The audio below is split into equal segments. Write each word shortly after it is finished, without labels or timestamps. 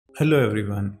Hello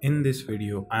everyone, in this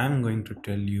video I am going to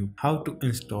tell you how to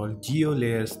install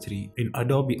GeoLayers 3 in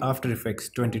Adobe After Effects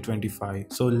 2025.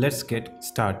 So let's get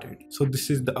started. So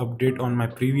this is the update on my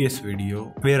previous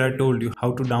video where I told you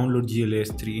how to download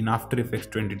GeoLayers 3 in After Effects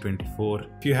 2024.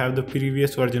 If you have the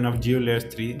previous version of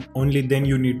GeoLayers 3, only then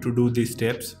you need to do these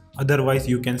steps. Otherwise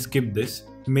you can skip this.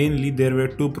 Mainly there were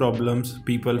two problems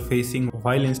people facing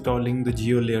while installing the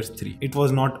GeoLayers 3. It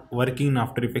was not working in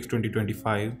After Effects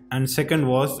 2025, and second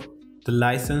was the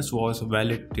license was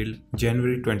valid till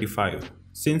January 25.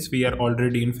 Since we are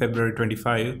already in February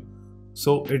 25,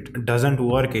 so it doesn't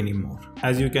work anymore.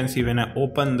 As you can see, when I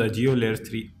open the GeoLayers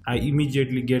 3, I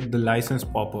immediately get the license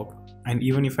pop-up, and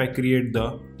even if I create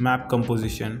the map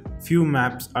composition, few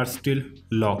maps are still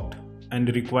locked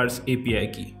and requires API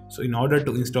key. So in order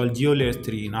to install GeoLayers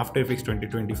 3 in After Effects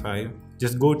 2025,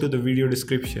 just go to the video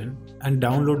description and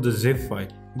download the zip file.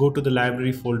 Go to the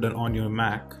library folder on your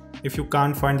Mac. If you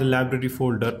can't find the library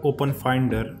folder, open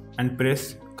Finder and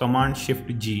press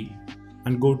Command-Shift-G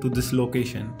and go to this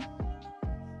location.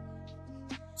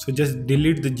 So just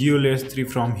delete the GeoLayers 3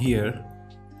 from here.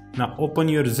 Now open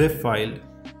your zip file.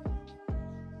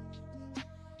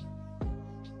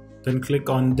 Then click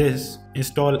on this,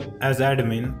 install as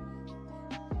admin.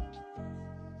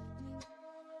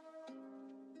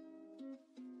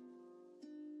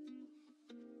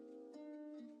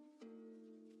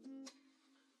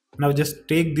 Now just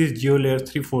take this GeoLayers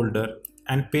 3 folder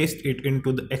and paste it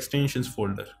into the extensions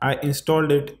folder. I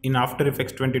installed it in After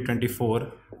Effects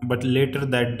 2024, but later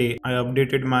that day I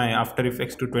updated my After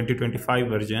Effects to 2025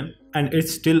 version and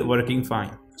it's still working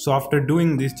fine. So after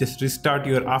doing this, just restart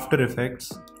your After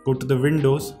Effects, go to the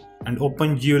Windows and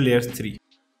open GeoLayers 3.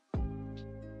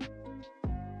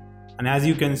 And as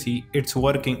you can see, it's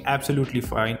working absolutely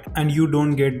fine and you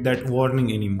don't get that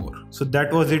warning anymore. So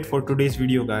that was it for today's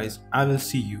video guys. I will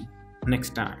see you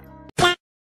next time.